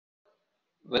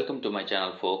Welcome to my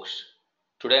channel, folks.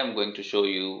 Today I'm going to show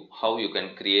you how you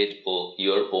can create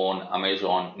your own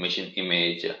Amazon mission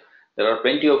image. There are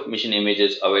plenty of mission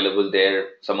images available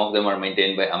there. Some of them are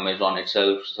maintained by Amazon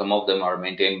itself, some of them are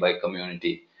maintained by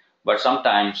community. But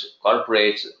sometimes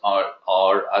corporates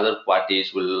or other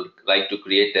parties will like to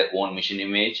create their own mission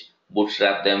image,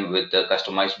 bootstrap them with the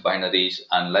customized binaries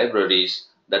and libraries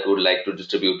that would like to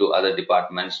distribute to other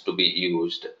departments to be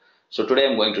used. So today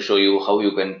I'm going to show you how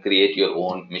you can create your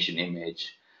own mission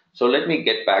image. So let me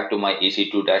get back to my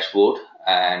EC2 dashboard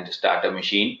and start a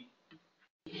machine.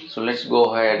 So let's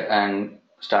go ahead and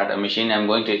start a machine. I'm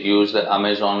going to use the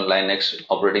Amazon Linux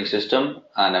operating system,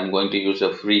 and I'm going to use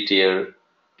a free tier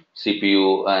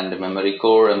CPU and memory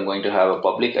core. I'm going to have a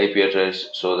public IP address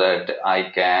so that I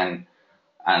can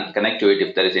connect to it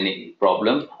if there is any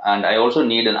problem. And I also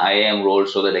need an IAM role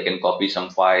so that I can copy some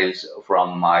files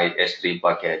from my S3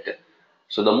 bucket.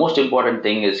 So the most important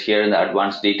thing is here in the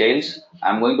advanced details.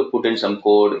 I'm going to put in some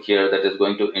code here that is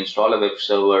going to install a web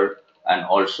server and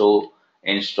also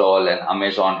install an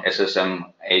Amazon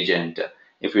SSM agent.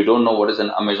 If you don't know what is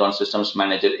an Amazon Systems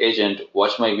Manager agent,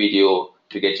 watch my video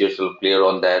to get yourself clear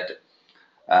on that.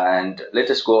 And let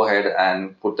us go ahead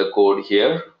and put the code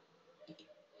here.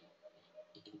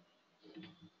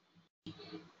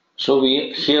 So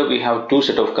here we have two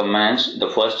set of commands. The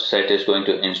first set is going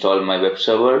to install my web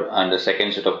server, and the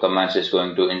second set of commands is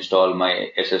going to install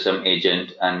my SSM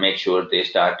agent and make sure they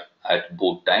start at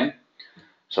boot time.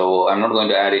 So I'm not going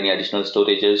to add any additional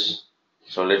storages.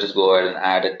 So let us go ahead and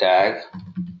add a tag.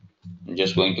 I'm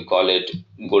just going to call it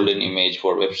golden image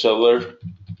for web server.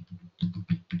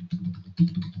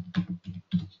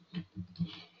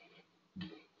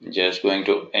 Just going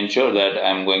to ensure that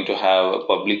I'm going to have a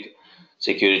public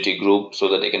security group so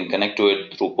that I can connect to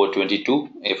it through port 22.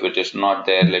 If it is not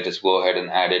there, let us go ahead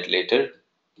and add it later.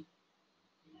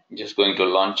 Just going to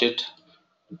launch it.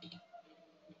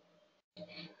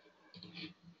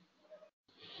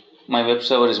 My web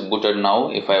server is booted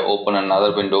now. If I open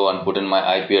another window and put in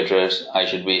my IP address, I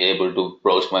should be able to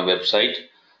browse my website.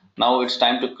 Now it's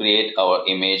time to create our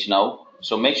image now.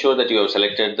 So make sure that you have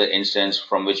selected the instance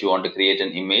from which you want to create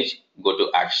an image. Go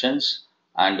to Actions.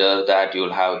 Under that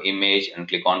you'll have image and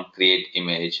click on create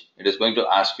image. It is going to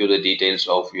ask you the details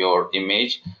of your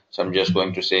image. So I'm just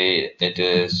going to say it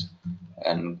is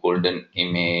a golden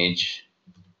image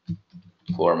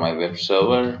for my web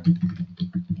server.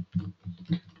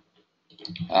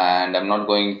 And I'm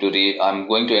going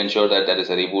to ensure that there is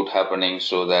a reboot happening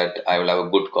so that I will have a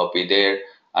good copy there.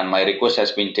 And my request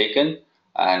has been taken,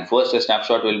 and first a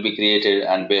snapshot will be created,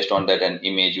 and based on that an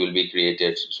image will be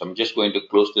created. So I'm just going to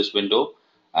close this window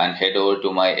and head over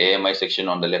to my AMI section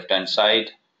on the left hand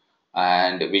side,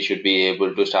 and we should be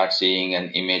able to start seeing an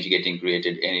image getting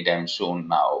created anytime soon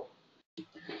now.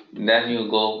 There you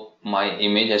go, my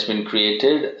image has been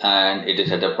created and it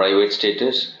is at a private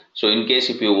status. So in case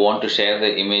if you want to share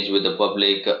the image with the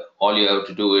public, all you have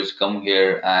to do is come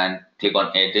here and click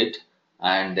on edit,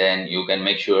 and then you can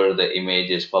make sure the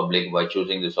image is public by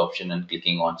choosing this option and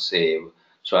clicking on save.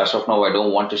 So as of now I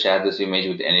don't want to share this image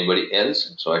with anybody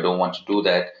else, so I don't want to do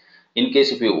that. In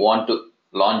case if you want to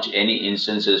launch any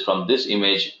instances from this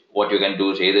image, what you can do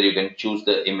is either you can choose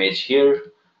the image here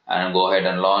and go ahead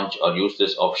and launch, or use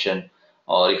this option.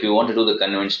 Or if you want to do the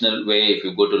conventional way, if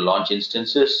you go to launch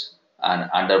instances and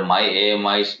under my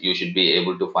AMIs, you should be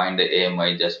able to find the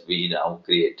AMI that we now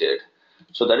created.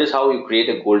 So that is how you create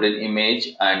a golden image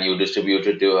and you distribute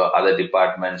it to other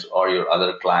departments or your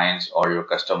other clients or your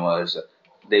customers.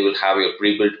 They will have your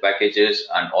pre-built packages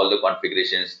and all the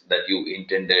configurations that you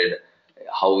intended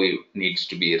how it needs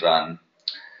to be run.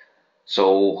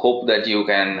 So hope that you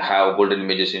can have golden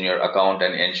images in your account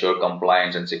and ensure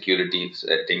compliance and security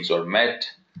settings are met,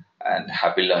 and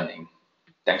happy learning.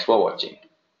 Thanks for watching.